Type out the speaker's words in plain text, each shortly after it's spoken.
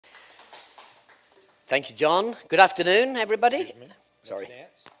Thank you, John. Good afternoon, everybody. Sorry.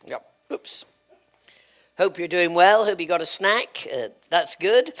 Yep. Oops. Hope you're doing well. Hope you got a snack. That's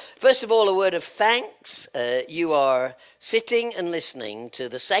good. First of all, a word of thanks. You are sitting and listening to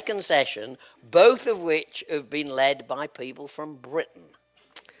the second session, both of which have been led by people from Britain.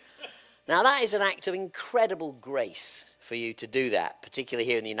 Now, that is an act of incredible grace for you to do that, particularly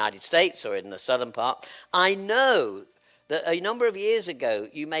here in the United States or in the southern part. I know that a number of years ago,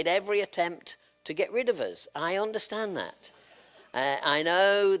 you made every attempt to get rid of us. I understand that. I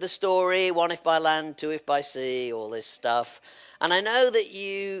know the story, 1 if by land, 2 if by sea, all this stuff. And I know that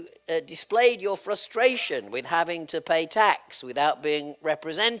you displayed your frustration with having to pay tax without being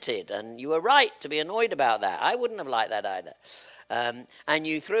represented. And you were right to be annoyed about that. I wouldn't have liked that either. And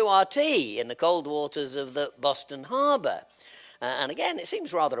you threw our tea in the cold waters of the Boston Harbor. And again, it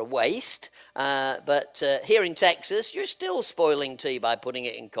seems rather a waste, but here in Texas, you're still spoiling tea by putting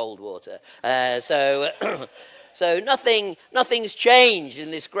it in cold water. So nothing's changed in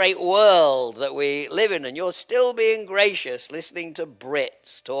this great world that we live in, and you're still being gracious, listening to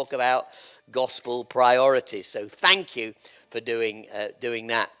Brits talk about gospel priorities. So thank you for doing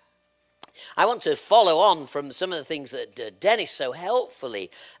that. I want to follow on from some of the things that Dennis so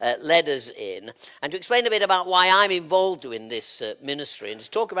helpfully led us in, and to explain a bit about why I'm involved in this ministry, and to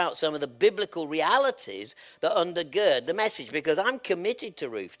talk about some of the biblical realities that undergird the message, because I'm committed to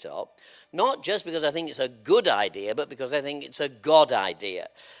Rooftop, not just because I think it's a good idea, but because I think it's a God idea,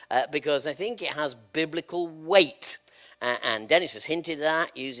 because I think it has biblical weight. And Dennis has hinted at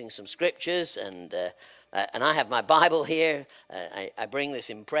that using some scriptures, and I have my Bible here. I bring this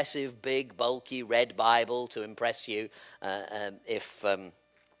impressive, big, bulky red Bible to impress you. I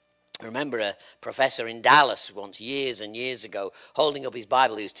remember a professor in Dallas once, years and years ago, holding up his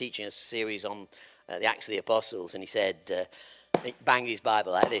Bible. He was teaching a series on the Acts of the Apostles, and he said, he banged his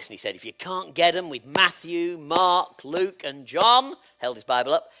Bible like this, and he said, if you can't get them with Matthew, Mark, Luke, and John, held his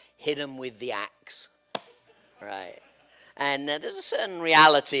Bible up, hit them with the axe. Right. And there's a certain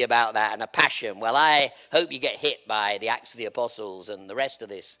reality about that and a passion. Well, I hope you get hit by the Acts of the Apostles and the rest of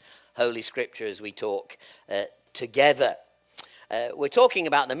this Holy Scripture as we talk together. We're talking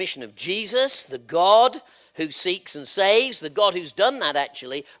about the mission of Jesus, the God who seeks and saves, the God who's done that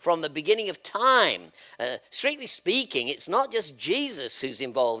actually from the beginning of time. Strictly speaking, it's not just Jesus who's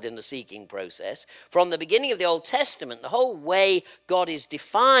involved in the seeking process. From the beginning of the Old Testament, the whole way God is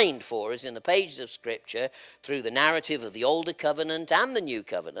defined for us in the pages of Scripture through the narrative of the Older Covenant and the New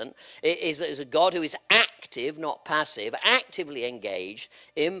Covenant is that there's a God who is active, not passive, actively engaged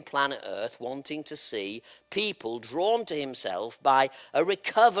in planet Earth, wanting to see people drawn to himself by a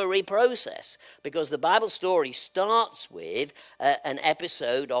recovery process, because the Bible story starts with an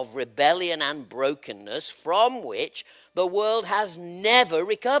episode of rebellion and brokenness from which the world has never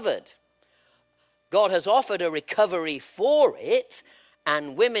recovered. God has offered a recovery for it,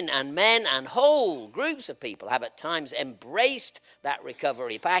 and women and men and whole groups of people have at times embraced that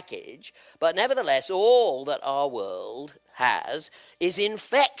recovery package, but nevertheless all that our world has is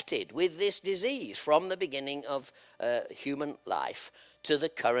infected with this disease from the beginning of human life to the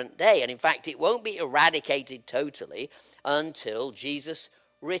current day. And in fact, it won't be eradicated totally until Jesus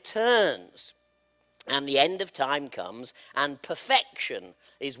returns and the end of time comes and perfection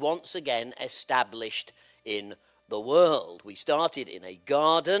is once again established in the world. We started in a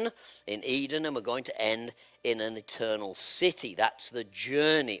garden in Eden, and we're going to end in an eternal city. That's the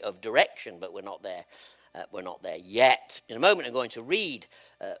journey of direction, but we're not there. We're not there yet. In a moment, I'm going to read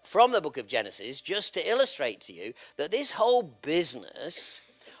from the book of Genesis just to illustrate to you that this whole business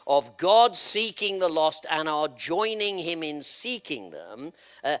of God seeking the lost and our joining him in seeking them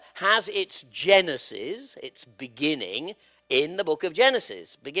has its genesis, its beginning, in the book of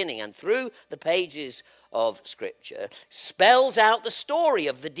Genesis, beginning and through the pages of Scripture, spells out the story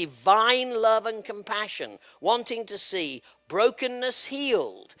of the divine love and compassion, wanting to see brokenness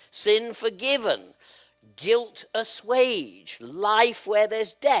healed, sin forgiven, guilt assuaged, life where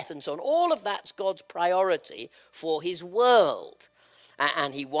there's death, and so on. All of that's God's priority for his world.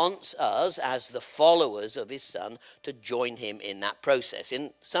 And he wants us, as the followers of his Son, to join him in that process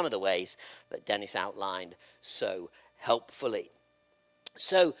in some of the ways that Dennis outlined so helpfully.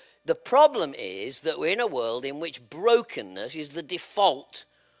 So the problem is that we're in a world in which brokenness is the default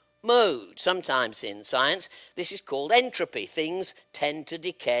mode. Sometimes in science, this is called entropy. Things tend to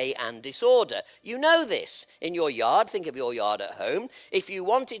decay and disorder. You know this in your yard. Think of your yard at home. If you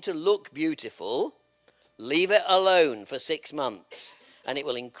want it to look beautiful, leave it alone for 6 months, and it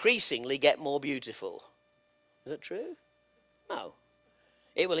will increasingly get more beautiful. Is that true? No.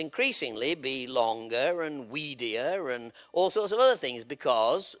 It will increasingly be longer and weedier and all sorts of other things,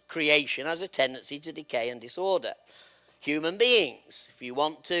 because creation has a tendency to decay and disorder. Human beings, if you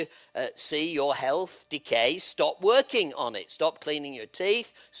want to see your health decay, stop working on it. Stop cleaning your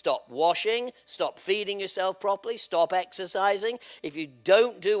teeth, stop washing, stop feeding yourself properly, stop exercising. If you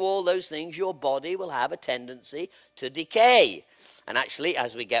don't do all those things, your body will have a tendency to decay. And actually,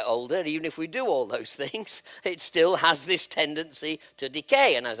 as we get older, even if we do all those things, it still has this tendency to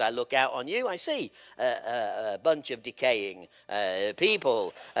decay. And as I look out on you, I see a bunch of decaying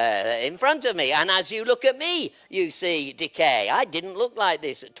people in front of me. And as you look at me, you see decay. I didn't look like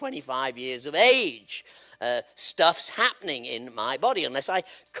this at 25 years of age. Stuff's happening in my body unless I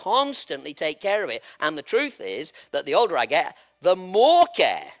constantly take care of it. And the truth is that the older I get, the more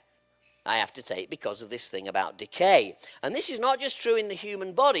care I have to take because of this thing about decay. And this is not just true in the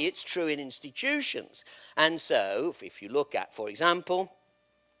human body, it's true in institutions. And so, if you look at, for example,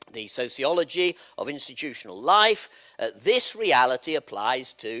 the sociology of institutional life, this reality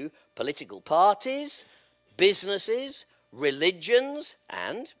applies to political parties, businesses, religions,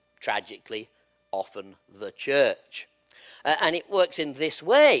 and, tragically, often the church. And it works in this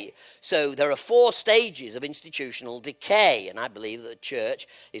way. So there are 4 stages of institutional decay, and I believe that the church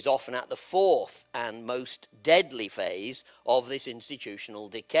is often at the 4th and most deadly phase of this institutional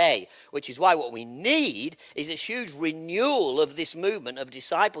decay, which is why what we need is this huge renewal of this movement of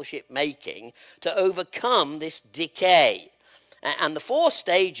discipleship making to overcome this decay. And the 4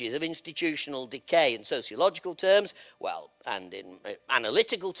 stages of institutional decay in sociological terms, well, and in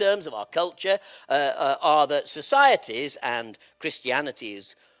analytical terms of our culture, are that societies, and Christianity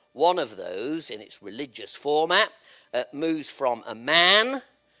is one of those in its religious format, moves from a man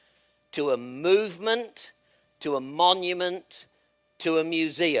to a movement to a monument to a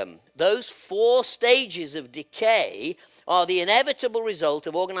museum. Those 4 stages of decay are the inevitable result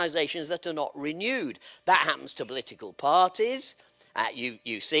of organizations that are not renewed. That happens to political parties.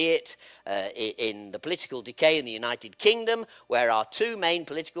 You see it in the political decay in the United Kingdom, where our 2 main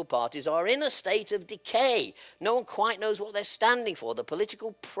political parties are in a state of decay. No one quite knows what they're standing for. The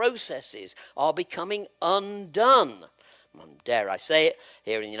political processes are becoming undone. And dare I say it,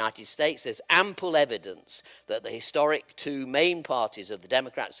 here in the United States, there's ample evidence that the historic 2 main parties of the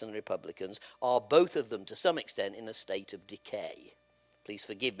Democrats and the Republicans are, both of them to some extent, in a state of decay. Please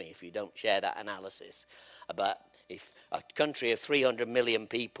forgive me if you don't share that analysis. But if a country of 300 million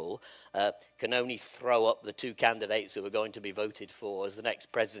people can only throw up the 2 candidates who are going to be voted for as the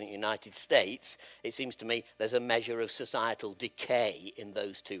next president of the United States, it seems to me there's a measure of societal decay in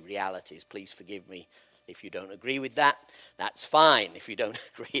those 2 realities. Please forgive me if you don't agree with that. That's fine. If you don't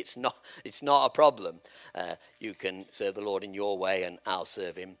agree, it's not a problem. You can serve the Lord in your way, and I'll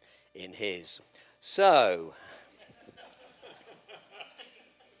serve him in his. So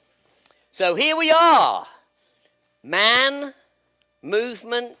here we are. Man,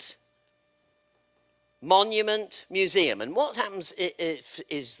 movement, monument, museum. And what happens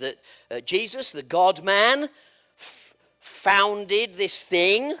is that Jesus, the God-man, founded this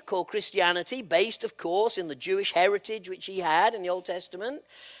thing called Christianity, based, of course, in the Jewish heritage which he had in the Old Testament.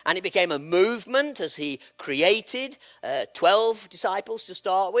 And it became a movement as he created 12 disciples to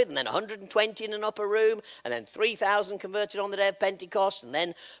start with, and then 120 in an upper room, and then 3,000 converted on the day of Pentecost, and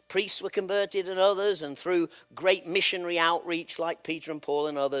then priests were converted and others, and through great missionary outreach like Peter and Paul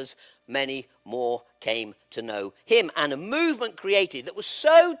and others, many more came to know him. And a movement created that was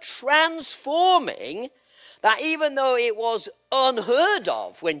so transforming that even though it was unheard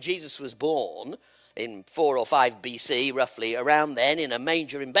of when Jesus was born, in 4 or 5 BC, roughly around then, in a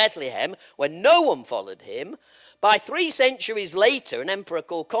manger in Bethlehem, when no one followed him, by 3 centuries later, an emperor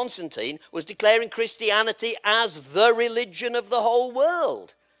called Constantine was declaring Christianity as the religion of the whole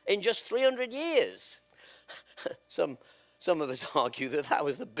world in just 300 years. Some of us argue that that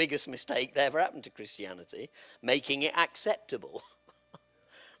was the biggest mistake that ever happened to Christianity, making it acceptable.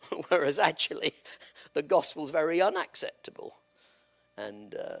 Whereas actually, the gospel's very unacceptable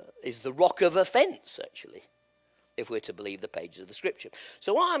and is the rock of offense, actually, if we're to believe the pages of the scripture.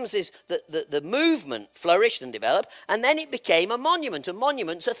 So what happens is that the movement flourished and developed, and then it became a monument. And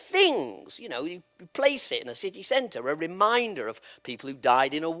monuments are things. You know, you place it in a city centre, a reminder of people who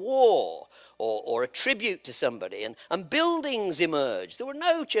died in a war, or a tribute to somebody. And buildings emerged. There were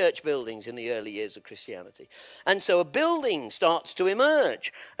no church buildings in the early years of Christianity. And so a building starts to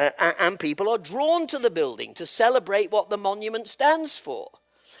emerge, and people are drawn to the building to celebrate what the monument stands for.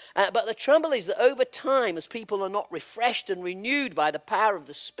 But the trouble is that over time, as people are not refreshed and renewed by the power of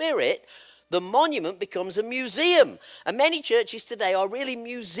the Spirit, the monument becomes a museum. And many churches today are really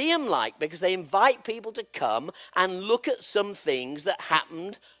museum-like because they invite people to come and look at some things that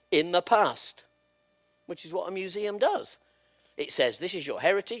happened in the past, which is what a museum does. It says, this is your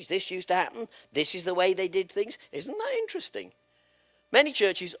heritage, this used to happen, this is the way they did things. Isn't that interesting? Many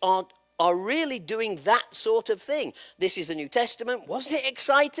churches are really doing that sort of thing. This is the New Testament. Wasn't it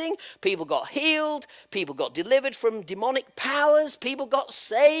exciting? People got healed. People got delivered from demonic powers. People got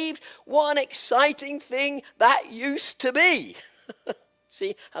saved. What an exciting thing that used to be.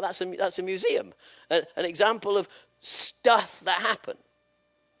 See, that's a museum. An example of stuff that happened.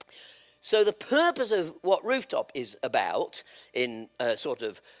 So the purpose of what Rooftop is about in sort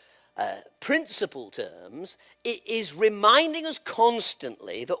of principle terms, it is reminding us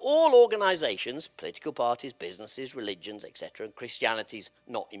constantly that all organizations, political parties, businesses, religions, etc., and Christianity's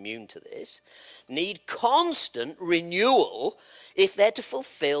not immune to this, need constant renewal if they're to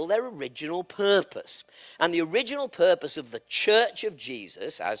fulfill their original purpose. And the original purpose of the Church of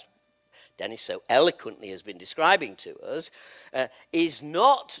Jesus, as Dennis so eloquently has been describing to us, is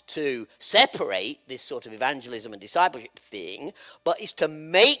not to separate this sort of evangelism and discipleship thing, but is to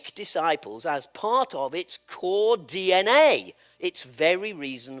make disciples as part of its core DNA, its very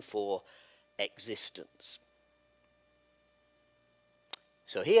reason for existence.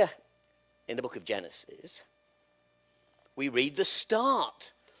 So here in the book of Genesis, we read the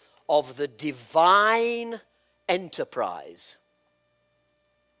start of the divine enterprise.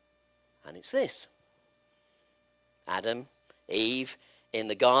 And it's this. Adam, Eve in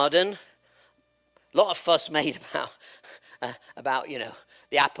the garden. A lot of fuss made about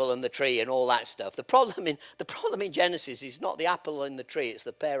the apple and the tree and all that stuff. The problem in Genesis is not the apple in the tree, it's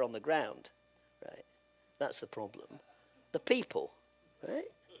the pear on the ground. Right? That's the problem. The people. Right?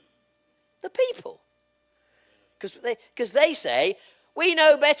 The people. Because they say, we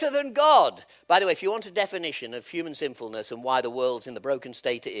know better than God. By the way, if you want a definition of human sinfulness and why the world's in the broken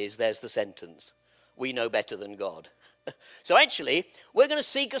state it is, there's the sentence. We know better than God. So actually, we're going to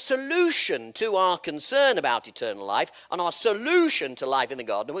seek a solution to our concern about eternal life and our solution to life in the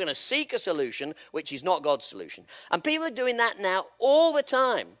garden. We're going to seek a solution which is not God's solution. And people are doing that now all the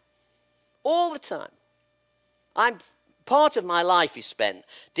time. All the time. Part of my life is spent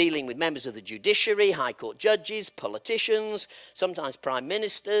dealing with members of the judiciary, high court judges, politicians, sometimes prime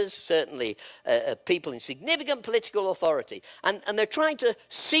ministers, certainly people in significant political authority. And they're trying to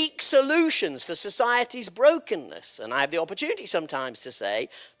seek solutions for society's brokenness. And I have the opportunity sometimes to say,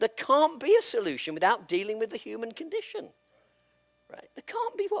 there can't be a solution without dealing with the human condition. Right? There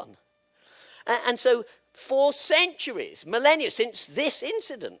can't be one. And so for centuries, millennia, since this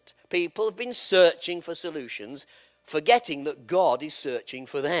incident, people have been searching for solutions, forgetting that God is searching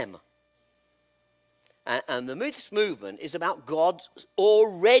for them. And this movement is about God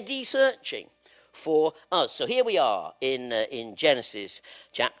already searching for us. So here we are in Genesis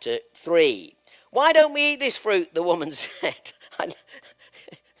chapter 3. Why don't we eat this fruit, the woman said.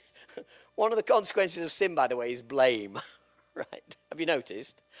 One of the consequences of sin, by the way, is blame. Right? Have you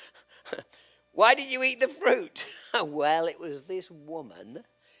noticed? Why did you eat the fruit? Well, it was this woman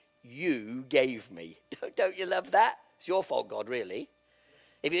you gave me. Don't you love that? It's your fault, God, really.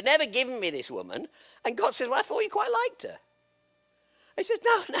 If you'd never given me this woman, and God says, well, I thought you quite liked her. He says,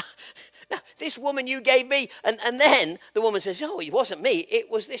 no, this woman you gave me. And then the woman says, oh, it wasn't me, it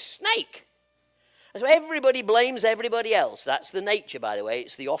was this snake. And so everybody blames everybody else. That's the nature, by the way.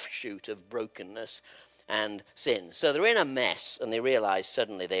 It's the offshoot of brokenness and sin. So they're in a mess, and they realize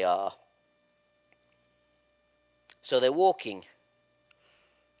suddenly they are. So they're walking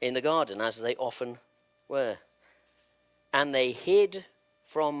in the garden, as they often were. And they hid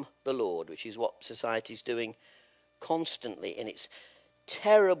from the Lord, which is what society's doing constantly in its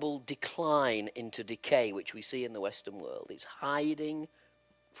terrible decline into decay, which we see in the Western world. It's hiding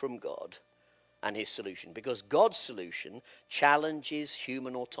from God and his solution, because God's solution challenges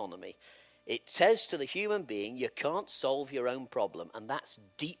human autonomy. It says to the human being, you can't solve your own problem, and that's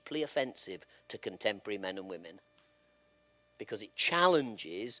deeply offensive to contemporary men and women, because it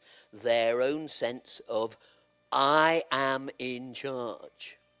challenges their own sense of, I am in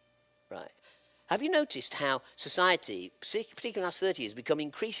charge. Right. Have you noticed how society, particularly in the last 30 years, has become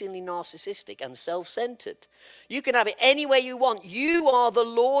increasingly narcissistic and self-centered? You can have it any way you want. You are the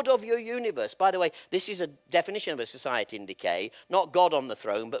Lord of your universe. By the way, this is a definition of a society in decay, not God on the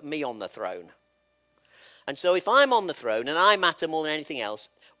throne, but me on the throne. And so if I'm on the throne and I matter more than anything else,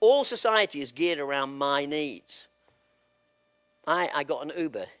 all society is geared around my needs. I got an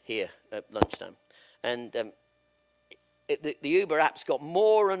Uber here at lunchtime, and the Uber app's got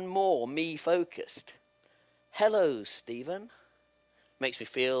more and more me-focused. Hello, Stephen. Makes me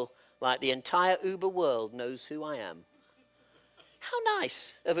feel like the entire Uber world knows who I am. How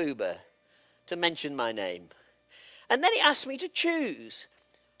nice of Uber to mention my name. And then it asked me to choose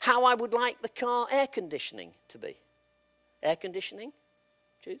how I would like the car air conditioning to be. Air conditioning?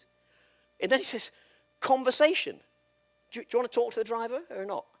 Choose. And then it says, conversation. Do you want to talk to the driver or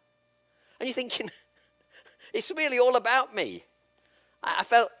not? And you're thinking, it's really all about me.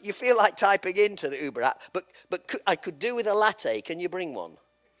 You feel like typing into the Uber app, but I could do with a latte. Can you bring one?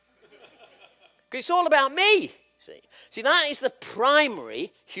 Because it's all about me. See, that is the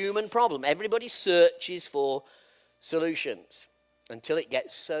primary human problem. Everybody searches for solutions until it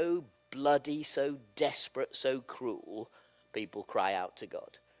gets so bloody, so desperate, so cruel, people cry out to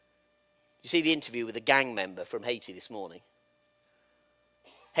God. You see the interview with a gang member from Haiti this morning?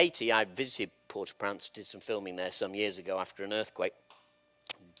 Haiti, I visited Port-au-Prince, did some filming there some years ago after an earthquake.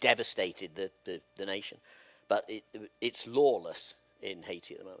 Devastated the nation. But it's lawless in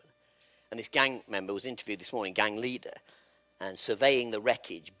Haiti at the moment. And this gang member was interviewed this morning, gang leader, and surveying the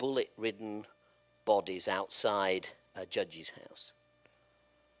wreckage, bullet-ridden bodies outside a judge's house.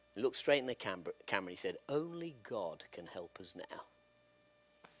 He looked straight in the camera and he said, only God can help us now.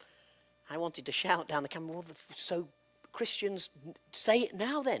 I wanted to shout down the camera, well, so Christians, say it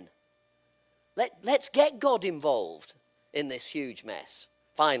now then. Let's get God involved in this huge mess,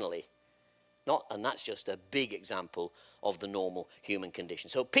 finally. And that's just a big example of the normal human condition.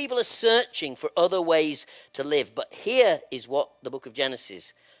 So people are searching for other ways to live. But here is what the book of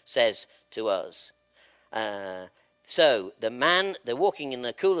Genesis says to us. So they're walking in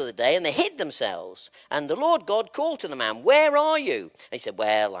the cool of the day, and they hid themselves. And the Lord God called to the man, where are you? And he said,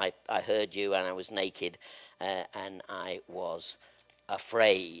 well, I heard you, and I was naked, and I was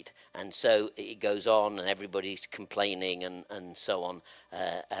afraid. And so it goes on, and everybody's complaining and so on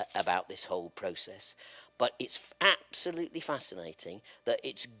about this whole process. But it's absolutely fascinating that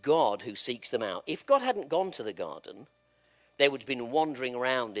it's God who seeks them out. If God hadn't gone to the garden, they would have been wandering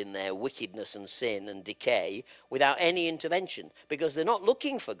around in their wickedness and sin and decay without any intervention, because they're not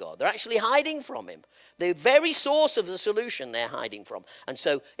looking for God. They're actually hiding from him. The very source of the solution they're hiding from. And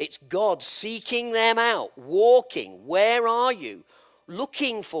so it's God seeking them out, walking. Where are you?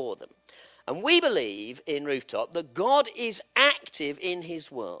 Looking for them. And we believe in Rooftop that God is active in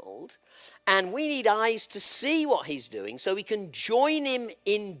his world, and we need eyes to see what he's doing so we can join him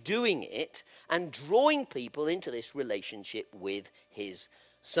in doing it and drawing people into this relationship with his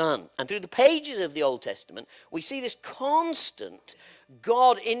Son. And through the pages of the Old Testament, we see this constant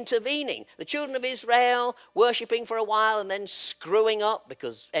God intervening. The children of Israel worshipping for a while and then screwing up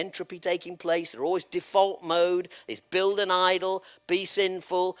because entropy taking place. They're always default mode. It's build an idol, be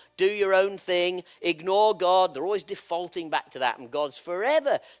sinful, do your own thing, ignore God. They're always defaulting back to that. And God's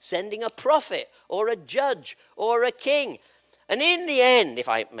forever sending a prophet or a judge or a king. And in the end, if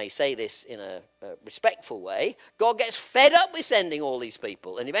I may say this in a respectful way, God gets fed up with sending all these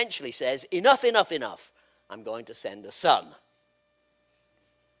people and eventually says, enough, enough, enough. I'm going to send a son.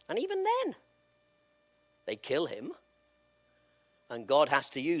 And even then, they kill him. And God has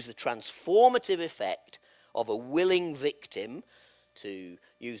to use the transformative effect of a willing victim, to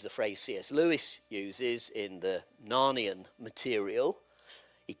use the phrase C.S. Lewis uses in the Narnian material.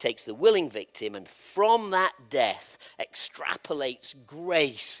 He takes the willing victim and from that death extrapolates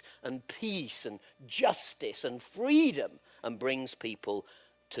grace and peace and justice and freedom and brings people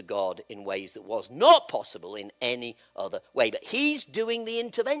to God in ways that was not possible in any other way. But he's doing the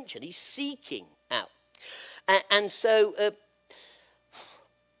intervention. He's seeking out. And so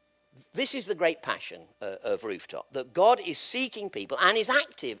this is the great passion of Rooftop, that God is seeking people and is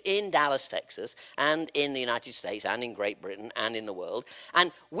active in Dallas, Texas, and in the United States, and in Great Britain, and in the world.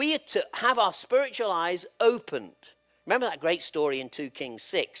 And we are to have our spiritual eyes opened. Remember that great story in 2 Kings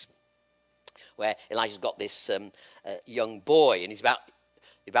 6, where Elijah's got this young boy, and he's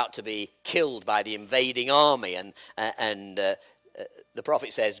about to be killed by the invading army, and the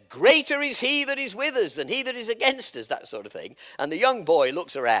prophet says, greater is he that is with us than he that is against us, that sort of thing. And the young boy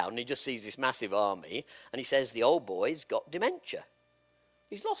looks around and he just sees this massive army, and he says, the old boy's got dementia.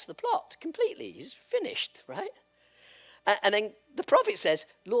 He's lost the plot completely. He's finished, right? And then the prophet says,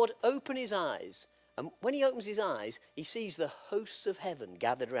 Lord, open his eyes. And when he opens his eyes, he sees the hosts of heaven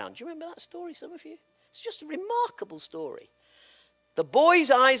gathered around. Do you remember that story, some of you? It's just a remarkable story. The boy's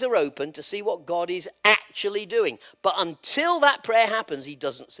eyes are open to see what God is actually doing. But until that prayer happens, he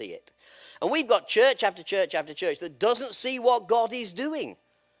doesn't see it. And we've got church after church after church that doesn't see what God is doing.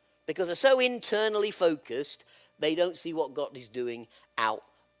 Because they're so internally focused, they don't see what God is doing out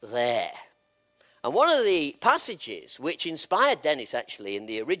there. And one of the passages which inspired Dennis, actually, in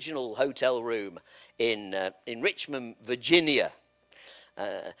the original hotel room in Richmond, Virginia,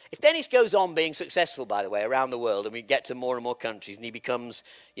 If Dennis goes on being successful, by the way, around the world, and we get to more and more countries, and he becomes,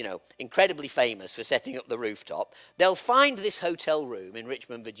 incredibly famous for setting up the Rooftop, they'll find this hotel room in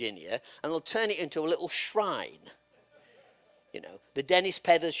Richmond, Virginia, and they'll turn it into a little shrine. The Dennis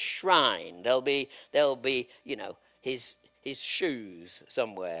Pethers shrine. There'll be, his shoes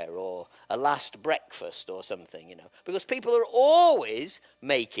somewhere, or a last breakfast or something, Because people are always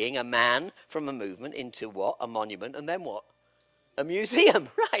making a man from a movement into what? A monument, and then what? A museum,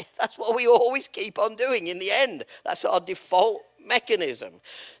 right? That's what we always keep on doing in the end. That's our default mechanism.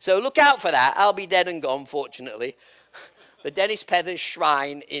 So look out for that. I'll be dead and gone, fortunately. The Dennis Pethers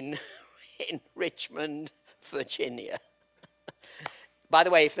shrine in Richmond, Virginia. By the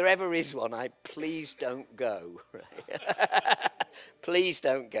way, if there ever is one, please don't go. Right? Please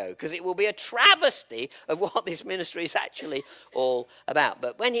don't go, because it will be a travesty of what this ministry is actually all about.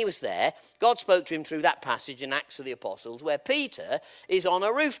 But when he was there, God spoke to him through that passage in Acts of the Apostles, where Peter is on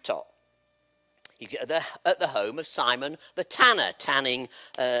a rooftop. He's at the home of Simon the tanner, tanning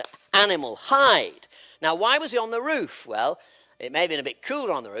animal hide. Now, why was he on the roof? Well, it may have been a bit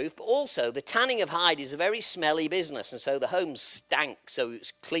cooler on the roof, but also the tanning of hide is a very smelly business, and so the home stank, so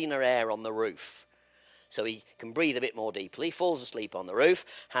it's cleaner air on the roof. So he can breathe a bit more deeply, falls asleep on the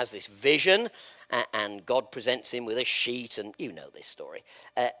roof, has this vision, and God presents him with a sheet, and you know this story.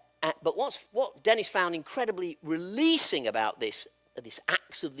 But what Dennis found incredibly releasing about this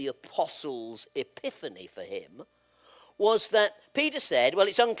Acts of the Apostles epiphany for him was that Peter said, well,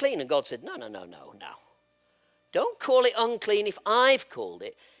 it's unclean, and God said, no. Don't call it unclean if I've called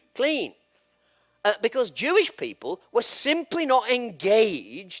it clean. Because Jewish people were simply not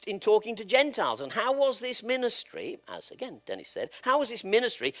engaged in talking to Gentiles. And how was this ministry, as again Dennis said, how was this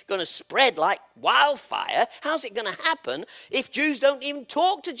ministry going to spread like wildfire? How's it going to happen if Jews don't even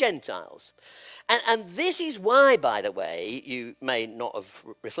talk to Gentiles? And this is why, by the way, you may not have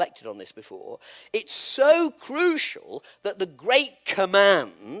reflected on this before, it's so crucial that the great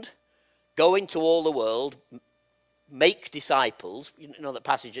command, go into all the world, make disciples, that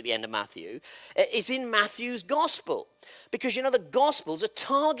passage at the end of Matthew, is in Matthew's gospel. Because, the gospels are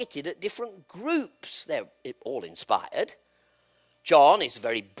targeted at different groups. They're all inspired. John is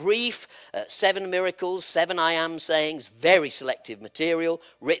very brief, 7 miracles, 7 I am sayings, very selective material,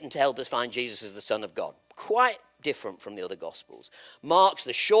 written to help us find Jesus as the Son of God. Quite different from the other gospels. Mark's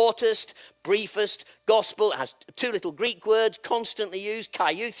the shortest, briefest gospel. It has 2 little Greek words constantly used,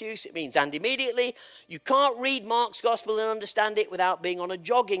 kai euthus, it means and immediately. You can't read Mark's gospel and understand it without being on a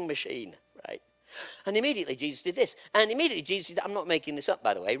jogging machine, right? And immediately Jesus did this. And immediately Jesus did that. I'm not making this up,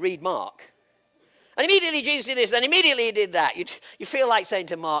 by the way. Read Mark. And immediately Jesus did this, and immediately he did that. You feel like saying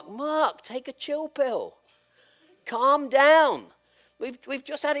to Mark, take a chill pill. Calm down. We've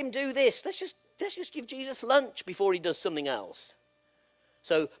just had him do this. Let's just give Jesus lunch before he does something else.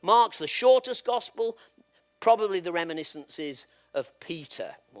 So Mark's the shortest gospel, probably the reminiscences of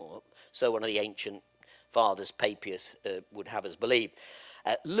Peter. Or so one of the ancient fathers, Papias, would have us believe.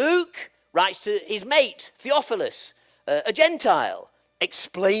 Luke writes to his mate, Theophilus, a Gentile,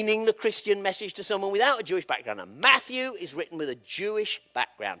 explaining the Christian message to someone without a Jewish background. And Matthew is written with a Jewish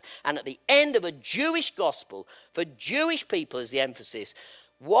background. And at the end of a Jewish gospel, for Jewish people is the emphasis,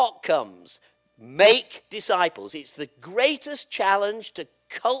 what comes? Make disciples. It's the greatest challenge to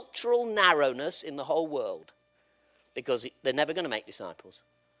cultural narrowness in the whole world, because they're never going to make disciples,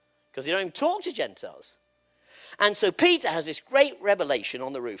 because they don't even talk to Gentiles. And so Peter has this great revelation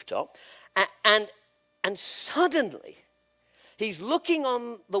on the rooftop, and suddenly he's looking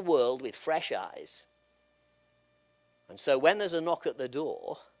on the world with fresh eyes. And so when there's a knock at the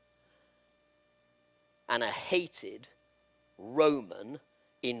door and a hated Roman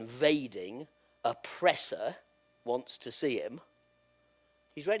invading oppressor wants to see him,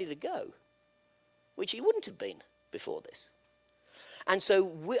 he's ready to go, which he wouldn't have been before this. And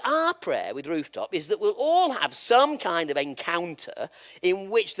so our prayer with Rooftop is that we'll all have some kind of encounter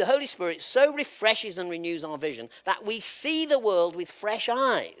in which the Holy Spirit so refreshes and renews our vision that we see the world with fresh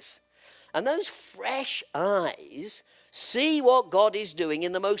eyes. And those fresh eyes see what God is doing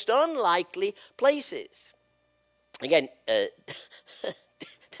in the most unlikely places. Again,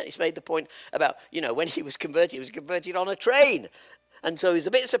 Dennis made the point about, when he was converted on a train. And so he was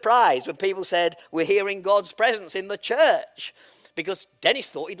a bit surprised when people said, we're hearing God's presence in the church. Because Dennis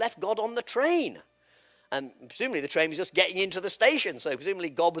thought he'd left God on the train. And presumably the train was just getting into the station. So presumably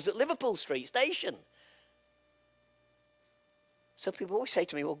God was at Liverpool Street Station. So people always say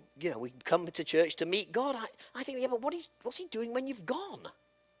to me, well, we come to church to meet God. I think, yeah, but what's he doing when you've gone?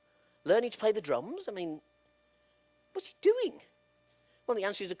 Learning to play the drums? What's he doing? Well, the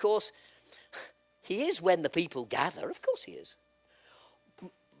answer is, of course, he is when the people gather. Of course he is.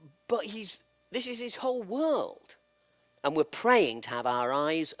 But this is his whole world. And we're praying to have our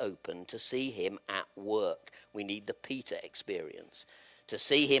eyes open to see him at work. We need the Peter experience. To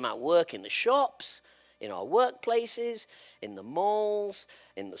see him at work in the shops, in our workplaces, in the malls,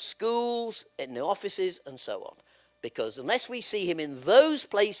 in the schools, in the offices, and so on. Because unless we see him in those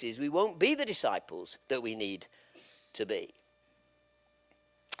places, we won't be the disciples that we need to be.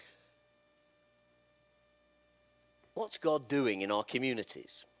 What's God doing in our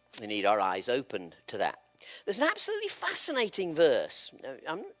communities? We need our eyes opened to that. There's an absolutely fascinating verse.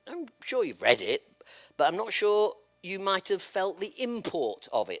 I'm sure you've read it, but I'm not sure you might have felt the import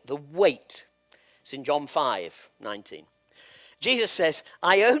of it, the weight. It's in John 5:19. Jesus says,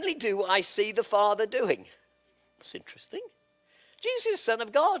 I only do what I see the Father doing. That's interesting. Jesus is the Son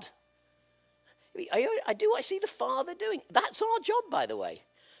of God. I do what I see the Father doing. That's our job, by the way,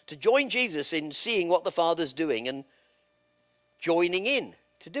 to join Jesus in seeing what the Father's doing and joining in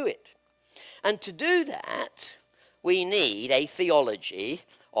to do it. And to do that, we need a theology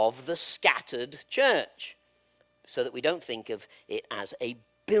of the scattered church, so that we don't think of it as a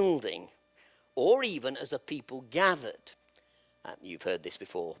building or even as a people gathered. You've heard this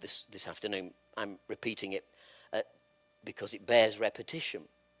before this afternoon. I'm repeating it because it bears repetition.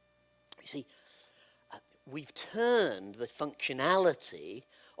 You see, we've turned the functionality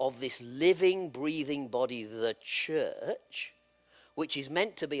of this living, breathing body, the church, which is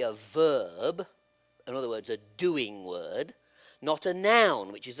meant to be a verb, in other words, a doing word, not a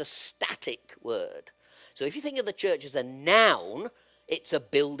noun, which is a static word. So if you think of the church as a noun, it's a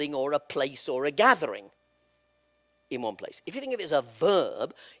building or a place or a gathering in one place. If you think of it as a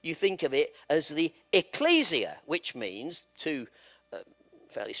verb, you think of it as the ecclesia, which means two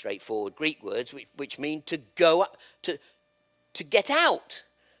fairly straightforward Greek words, which mean to go up, to get out,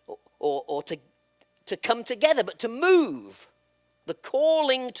 or to come together, but to move. The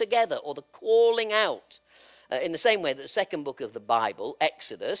calling together or the calling out. In the same way that the second book of the Bible,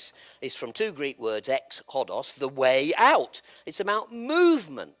 Exodus, is from two Greek words, ex hodos, the way out. It's about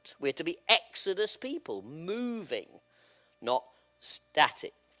movement. We're to be Exodus people, moving, not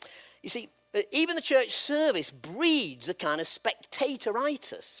static. You see, even the church service breeds a kind of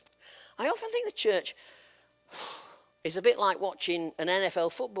spectatoritis. I often think the church is a bit like watching an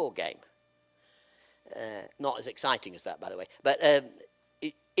NFL football game. Not as exciting as that, by the way. But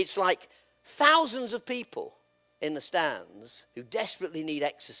it's like thousands of people in the stands who desperately need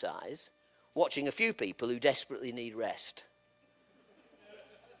exercise, watching a few people who desperately need rest.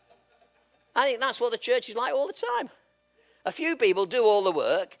 I think that's what the church is like all the time. A few people do all the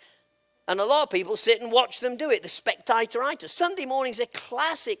work, and a lot of people sit and watch them do it, the spectatoritis. Sunday morning is a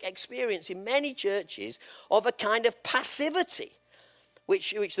classic experience in many churches of a kind of passivity,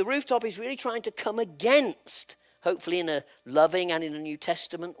 which the Rooftop is really trying to come against, hopefully in a loving and in a New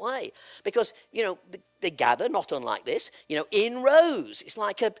Testament way. Because, they gather, not unlike this, in rows. It's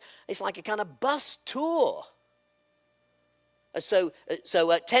like a kind of bus tour. So at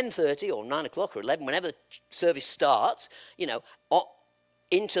 10:30 or 9 o'clock or 11, whenever the service starts,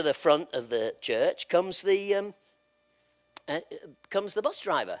 into the front of the church comes the bus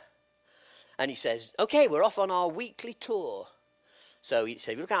driver. And he says, okay, we're off on our weekly tour. So he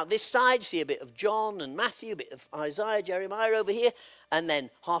said, look out this side, see a bit of John and Matthew, a bit of Isaiah, Jeremiah over here. And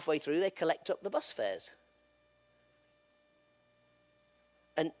then halfway through, they collect up the bus fares.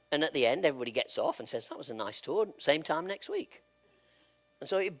 And at the end, everybody gets off and says, that was a nice tour, same time next week. And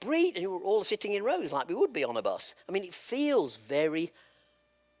so it breeds, and we're all sitting in rows like we would be on a bus. I mean, it feels very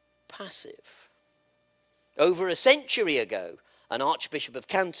passive. Over a century ago, an Archbishop of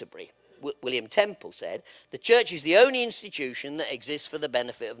Canterbury, William Temple, said, the church is the only institution that exists for the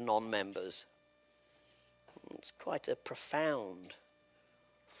benefit of non-members. It's quite a profound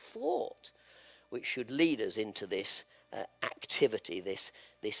thought, which should lead us into this activity, this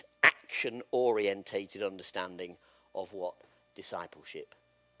action-orientated understanding of what discipleship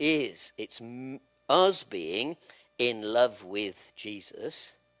is. It's us being in love with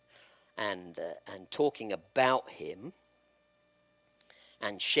Jesus and talking about him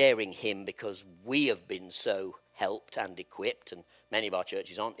and sharing him because we have been so helped and equipped, and many of our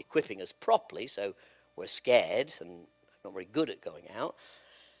churches aren't equipping us properly, so we're scared and not very good at going out,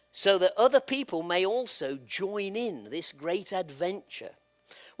 so that other people may also join in this great adventure.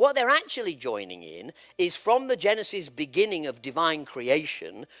 What they're actually joining in is from the Genesis beginning of divine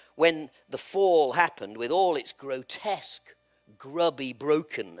creation, when the fall happened with all its grotesque, grubby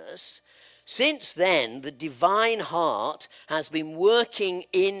brokenness, Since then, the divine heart has been working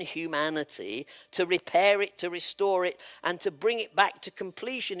in humanity to repair it, to restore it, and to bring it back to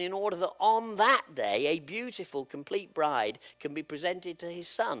completion in order that on that day, a beautiful, complete bride can be presented to his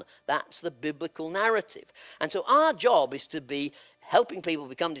son. That's the biblical narrative. And so our job is to be helping people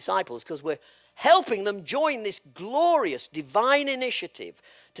become disciples because we're helping them join this glorious divine initiative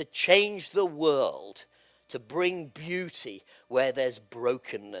to change the world, to bring beauty where there's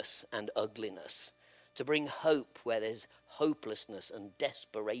brokenness and ugliness, to bring hope where there's hopelessness and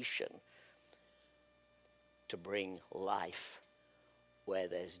desperation, to bring life where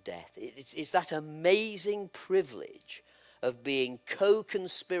there's death. It's that amazing privilege of being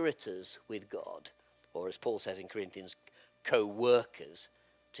co-conspirators with God, or as Paul says in Corinthians, co-workers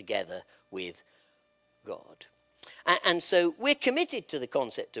together with God. And so we're committed to the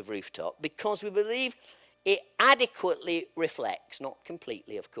concept of Rooftop because we believe it adequately reflects, not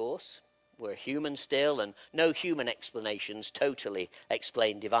completely of course, we're human still and no human explanations totally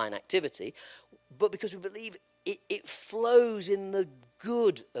explain divine activity, but because we believe it flows in the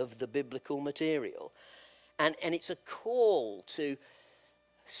good of the biblical material. And it's a call to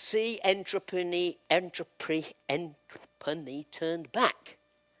see entropy turned back.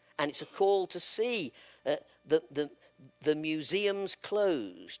 And it's a call to see the museums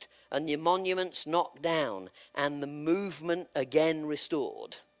closed and the monuments knocked down and the movement again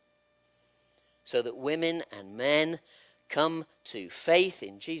restored, so that women and men come to faith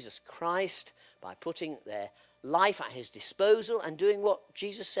in Jesus Christ by putting their life at his disposal and doing what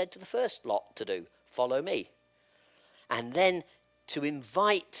Jesus said to the first lot to do, follow me. And then to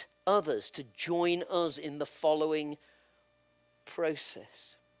invite others to join us in the following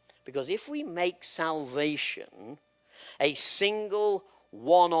process. Because if we make salvation a single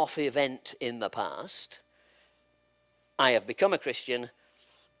one-off event in the past, I have become a Christian,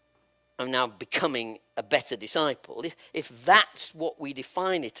 I'm now becoming a better disciple. If that's what we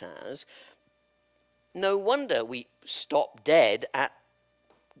define it as, no wonder we stop dead at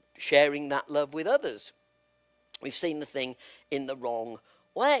sharing that love with others. We've seen the thing in the wrong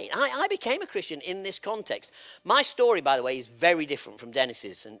way. I became a Christian in this context. My story, by the way, is very different from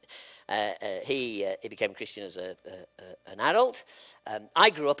Dennis's. And he became a Christian as an adult. I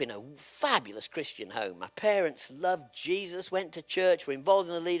grew up in a fabulous Christian home. My parents loved Jesus, went to church, were involved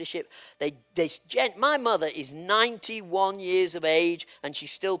in the leadership. My mother is 91 years of age, and she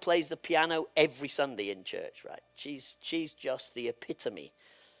still plays the piano every Sunday in church. Right? She's just the epitome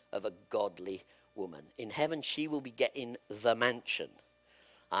of a godly woman. In heaven, she will be getting the mansion.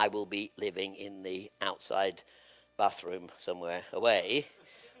 I will be living in the outside bathroom somewhere away.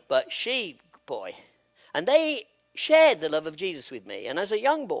 But she, boy, and they shared the love of Jesus with me. And as a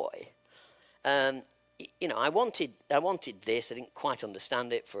young boy, I wanted this. I didn't quite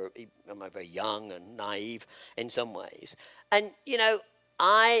understand it. I'm very young and naive in some ways. And,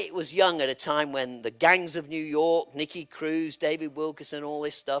 I was young at a time when the gangs of New York, Nicky Cruz, David Wilkerson, all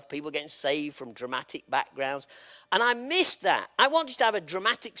this stuff, people getting saved from dramatic backgrounds. And I missed that. I wanted to have a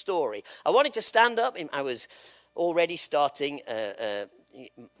dramatic story. I wanted to stand up. I was already starting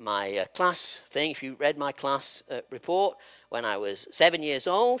my class thing. If you read my class report when I was 7 years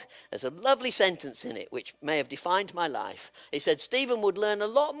old, there's a lovely sentence in it which may have defined my life. It said, Stephen would learn a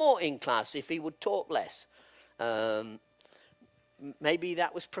lot more in class if he would talk less. Maybe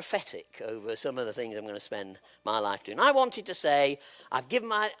that was prophetic over some of the things I'm going to spend my life doing. I wanted to say, I've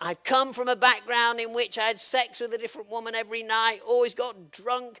come from a background in which I had sex with a different woman every night, always got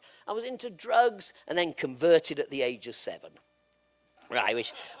drunk, I was into drugs, and then converted at the age of 7. Right,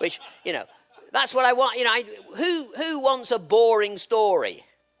 which that's what I want. Who wants a boring story?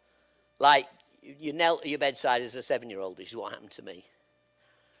 Like you knelt at your bedside as a 7-year-old, which is what happened to me.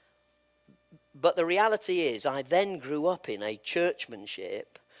 But the reality is, I then grew up in a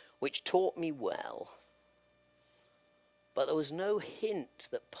churchmanship which taught me well. But there was no hint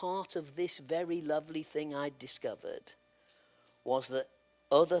that part of this very lovely thing I'd discovered was that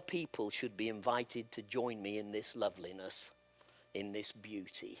other people should be invited to join me in this loveliness, in this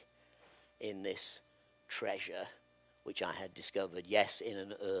beauty, in this treasure which I had discovered, yes, in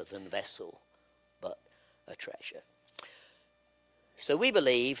an earthen vessel, but a treasure. So we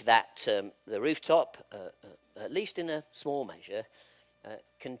believe that the Rooftop, at least in a small measure,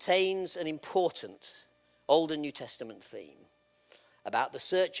 contains an important Old and New Testament theme about the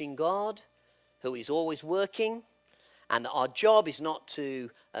searching God who is always working, and that our job is not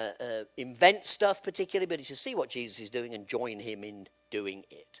to invent stuff particularly, but it's to see what Jesus is doing and join him in doing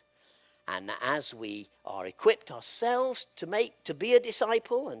it. And that as we are equipped ourselves to be a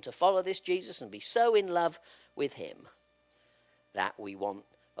disciple and to follow this Jesus and be so in love with him, that we want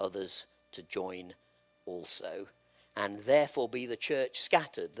others to join also, and therefore be the church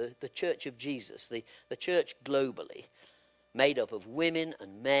scattered, the church of Jesus, the church globally, made up of women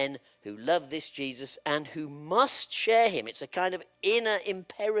and men who love this Jesus and who must share him. It's a kind of inner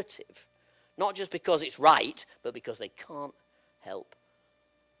imperative, not just because it's right, but because they can't help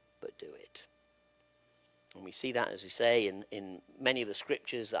but do it. And we see that, as we say, in many of the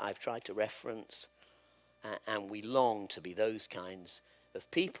scriptures that I've tried to reference. And we long to be those kinds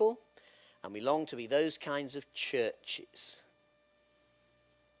of people. And we long to be those kinds of churches,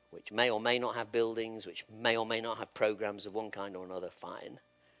 which may or may not have buildings, which may or may not have programs of one kind or another, fine,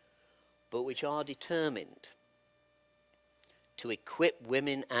 but which are determined to equip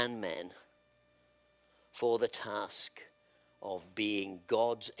women and men for the task of being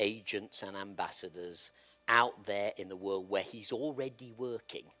God's agents and ambassadors out there in the world where he's already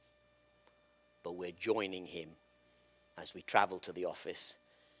working, but we're joining him as we travel to the office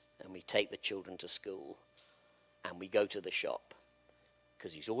and we take the children to school and we go to the shop,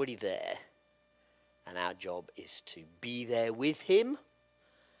 because he's already there, and our job is to be there with him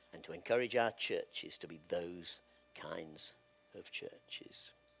and to encourage our churches to be those kinds of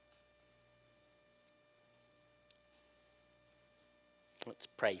churches. Let's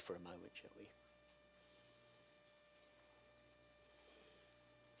pray for a moment, shall we?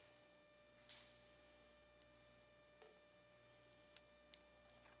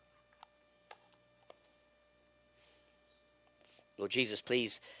 Lord Jesus,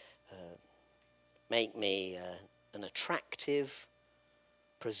 please make me an attractive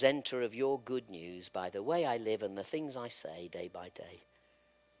presenter of your good news by the way I live and the things I say day by day.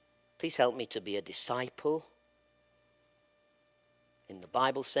 Please help me to be a disciple in the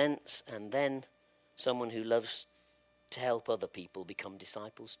Bible sense, and then someone who loves to help other people become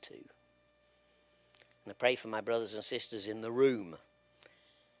disciples too. And I pray for my brothers and sisters in the room,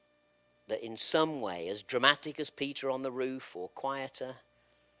 that in some way, as dramatic as Peter on the roof or quieter,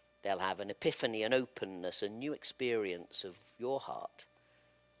 they'll have an epiphany, an openness, a new experience of your heart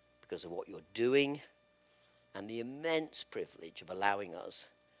because of what you're doing and the immense privilege of allowing us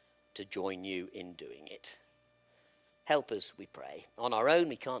to join you in doing it. Help us, we pray. On our own,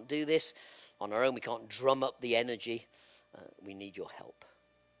 we can't do this. On our own, we can't drum up the energy. We need your help.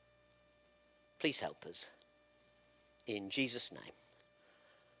 Please help us. In Jesus' name.